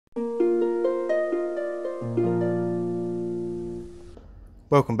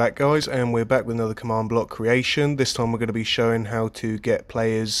Welcome back, guys, and we're back with another command block creation. This time we're going to be showing how to get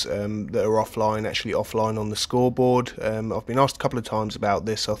players that are offline actually offline on the scoreboard. I've been asked a couple of times about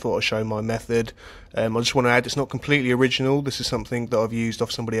this, so I thought I'd show my method. I just want to add, it's not completely original. This is something that I've used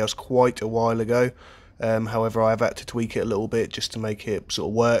off somebody else quite a while ago. However, I've had to tweak it a little bit just to make it sort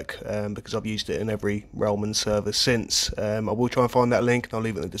of work, because I've used it in every realm and server since. I will try and find that link, and I'll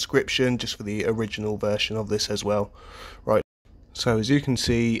leave it in the description just for the original version of this as well. Right. So as you can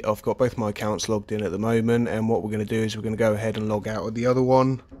see, I've got both my accounts logged in at the moment, and what we're going to do is we're going to go ahead and log out of the other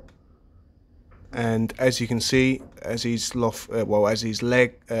one. And as you can see, as he's left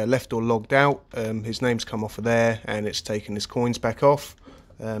or logged out, his name's come off of there, and it's taken his coins back off.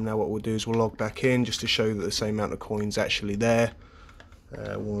 Now what we'll do is we'll log back in just to show that the same amount of coins actually there.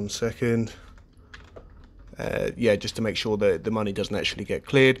 1 second. Yeah, just to make sure that the money doesn't actually get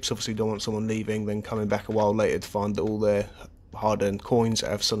cleared, because obviously you don't want someone leaving then coming back a while later to find that all their hard-earned coins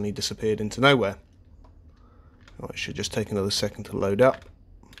have suddenly disappeared into nowhere. It should just take another second to load up.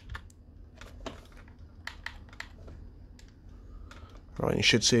 Right, you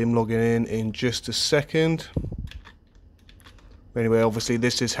should see him logging in just a second. Anyway, obviously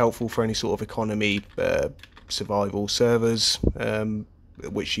this is helpful for any sort of economy survival servers,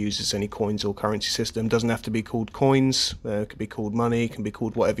 which uses any coins or currency system. Doesn't have to be called coins, it could be called money, it can be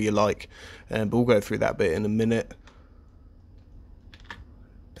called whatever you like, but we'll go through that bit in a minute.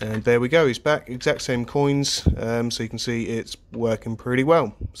 And there we go, he's back, exact same coins, so you can see it's working pretty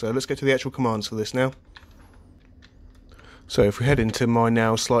well. So let's get to the actual commands for this now. So if we head into my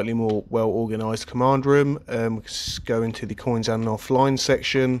now slightly more well organized command room, we can go into the coins and offline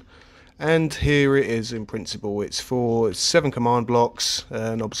section, and here it is in principle. It's 7 command blocks,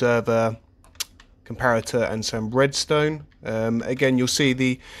 an observer, comparator and some redstone. Again, you'll see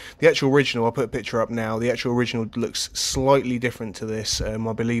the actual original, I'll put a picture up now, the actual original looks slightly different to this. I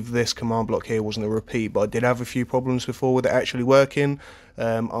believe this command block here wasn't a repeat, but I did have a few problems before with it actually working.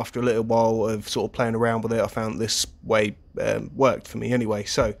 After a little while of sort of playing around with it, I found this way worked for me anyway.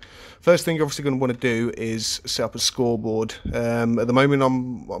 So first thing you're obviously going to want to do is set up a scoreboard. At the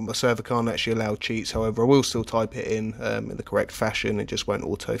moment my server can't actually allow cheats, however I will still type it in the correct fashion, it just won't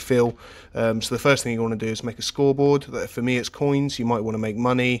auto-fill. So the first thing you want to do is make a scoreboard. For me it's coins, you might want to make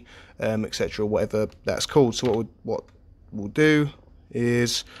money, etc., whatever that's called. So what we'll do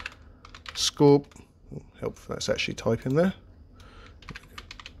is help if that's actually type in there.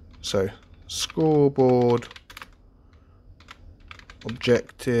 So scoreboard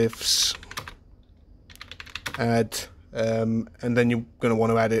objectives add, and then you're going to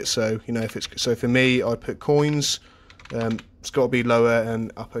want to add it. So you know, if it's so for me, I put coins. It's got to be lower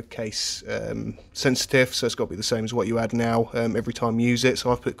and uppercase sensitive, so it's got to be the same as what you add now every time you use it.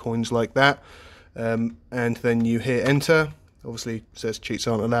 So I've put coins like that, and then you hit enter. Obviously it says cheats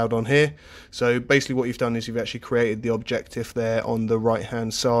aren't allowed on here. So basically what you've done is you've actually created the objective there on the right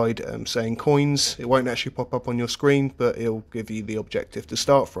hand side, saying coins. It won't actually pop up on your screen, but it'll give you the objective to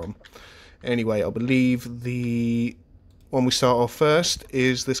start from. Anyway, I believe the one we start off first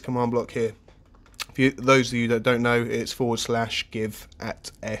is this command block here. Those of you that don't know, it's /give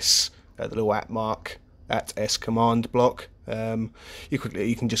 @s, the little @ mark, @s command block. You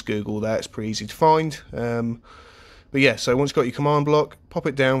can just Google that, it's pretty easy to find. But yeah, so once you've got your command block, pop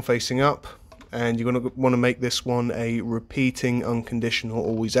it down facing up, and you're going to want to make this one a repeating unconditional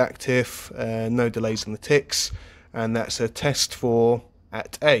always active, no delays in the ticks, and that's a test for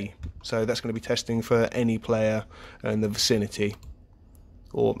 @a. So that's going to be testing for any player in the vicinity,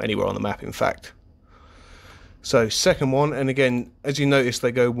 or anywhere on the map in fact. So second one, and again, as you notice,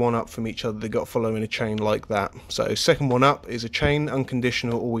 they go one up from each other. They got to follow in a chain like that. So second one up is a chain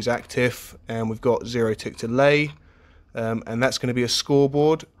unconditional always active, and we've got 0 tick delay. And that's going to be a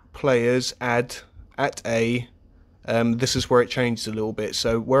scoreboard players add @a. This is where it changes a little bit.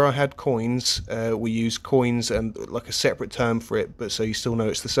 So where I had coins, we use coins and like a separate term for it, but so you still know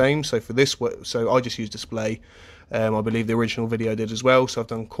it's the same. So for this, so I just use display. I believe the original video did as well. So I've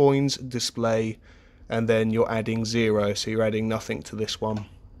done coins, display, and then you're adding 0. So you're adding nothing to this one.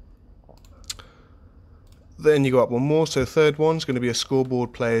 Then you go up one more, so the third one's going to be a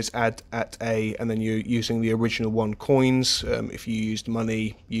scoreboard players add @a, and then you're using the original one, coins. If you used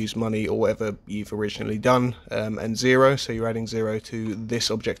money, use money, or whatever you've originally done, and 0, so you're adding 0 to this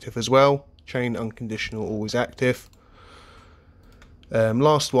objective as well. Chain unconditional always active.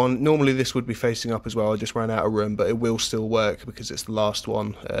 Last one, normally this would be facing up as well, I just ran out of room, but it will still work because it's the last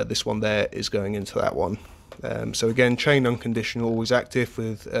one. This one there is going into that one. So again, chain unconditional always active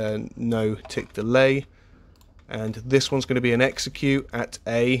with no tick delay. And this one's going to be an execute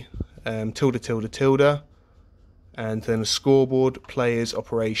 @a, tilde tilde tilde, and then a scoreboard players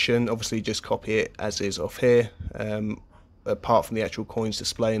operation. Obviously just copy it as is off here, apart from the actual coins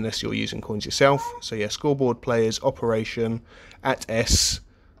display, unless you're using coins yourself. So yeah, scoreboard players operation at S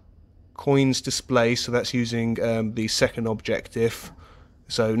coins display, so that's using the second objective,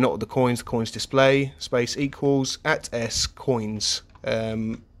 so not the coins display, space equals at S coins.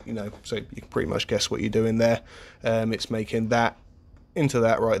 You know, so you can pretty much guess what you're doing there. It's making that into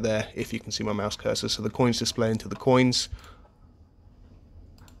that right there, if you can see my mouse cursor, so the coins display into the coins.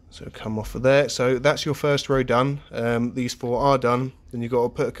 So come off of there. So that's your first row done. These 4 are done. Then you've got to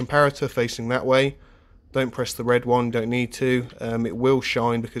put a comparator facing that way. Don't press the red one, don't need to. It will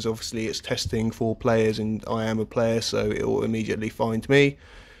shine because obviously it's testing for players and I am a player, so it will immediately find me.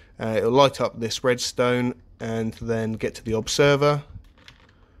 It'll light up this redstone and then get to the observer.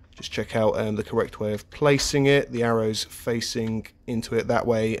 Just check out the correct way of placing it. The arrow's facing into it that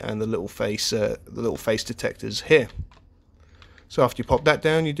way, and the little face detector's here. So after you pop that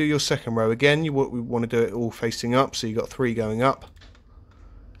down, you do your second row again. We want to do it all facing up, so you've got 3 going up.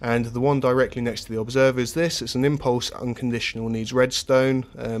 And the one directly next to the observer is this. It's an impulse unconditional, needs redstone,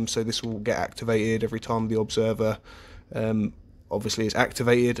 so this will get activated every time the observer obviously is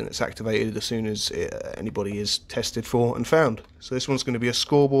activated, and it's activated as soon as anybody is tested for and found. So this one's going to be a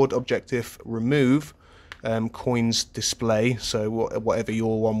scoreboard objective remove coins display, so whatever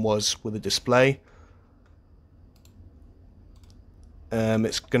your one was with a display.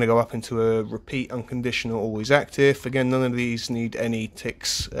 It's going to go up into a repeat unconditional always active. Again, none of these need any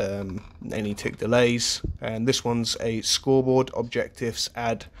ticks, any tick delays. And this one's a scoreboard objectives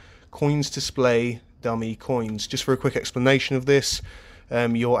add coins display dummy coins. Just for a quick explanation of this,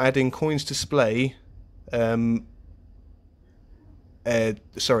 you're adding coins display.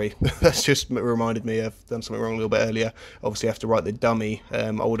 Sorry, that's just reminded me I've done something wrong a little bit earlier. Obviously I have to write the dummy.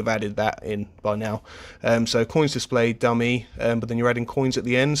 I would have added that in by now. So coins display dummy, but then you're adding coins at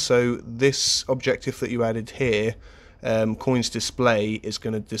the end. So this objective that you added here, coins display, is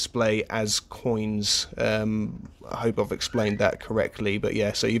going to display as coins. I hope I've explained that correctly, but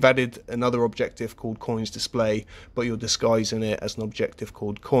yeah, so you've added another objective called coins display, but you're disguising it as an objective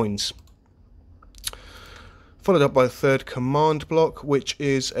called coins. Followed up by the third command block, which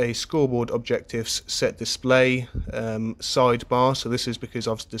is a scoreboard objectives set display sidebar. So this is because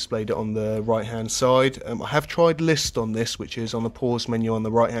I've displayed it on the right hand side. I have tried list on this, which is on the pause menu on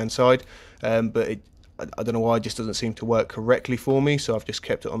the right hand side, but I don't know why, it just doesn't seem to work correctly for me, so I've just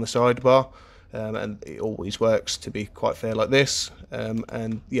kept it on the sidebar, and it always works, to be quite fair, like this.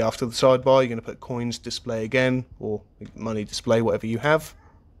 And yeah, after the sidebar you're going to put coins display again, or money display, whatever you have.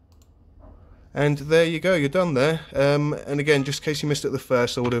 And there you go, you're done there. And again, just in case you missed it the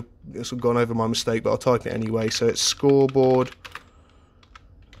first, I would have gone over my mistake, but I'll type it anyway. So it's scoreboard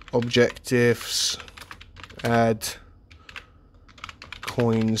objectives add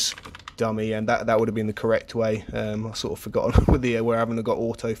coins dummy, and that would have been the correct way. I sort of forgotten with the where I haven't got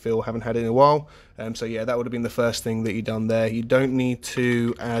autofill, haven't had it in a while. So yeah, that would have been the first thing that you done there. You don't need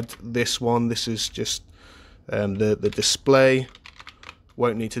to add this one. This is just the display.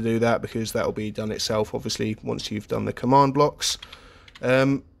 Won't need to do that because that will be done itself, obviously, once you've done the command blocks.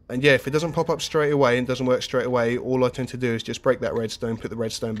 And yeah, if it doesn't pop up straight away and doesn't work straight away, all I tend to do is just break that redstone, put the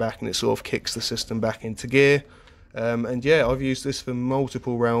redstone back, and it sort of kicks the system back into gear. And yeah, I've used this for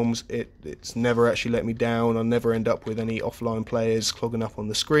multiple realms. It's never actually let me down. I never end up with any offline players clogging up on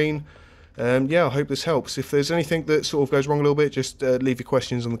the screen. Yeah, I hope this helps. If there's anything that sort of goes wrong a little bit, just leave your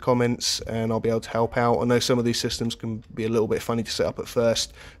questions in the comments and I'll be able to help out. I know some of these systems can be a little bit funny to set up at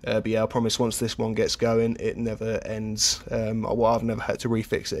first, but yeah, I promise once this one gets going, it never ends. I've never had to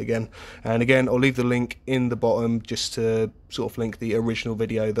refix it again. And again, I'll leave the link in the bottom just to sort of link the original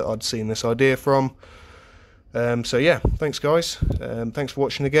video that I'd seen this idea from. So yeah, thanks guys. Thanks for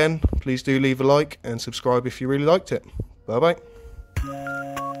watching again. Please do leave a like and subscribe if you really liked it. Bye bye.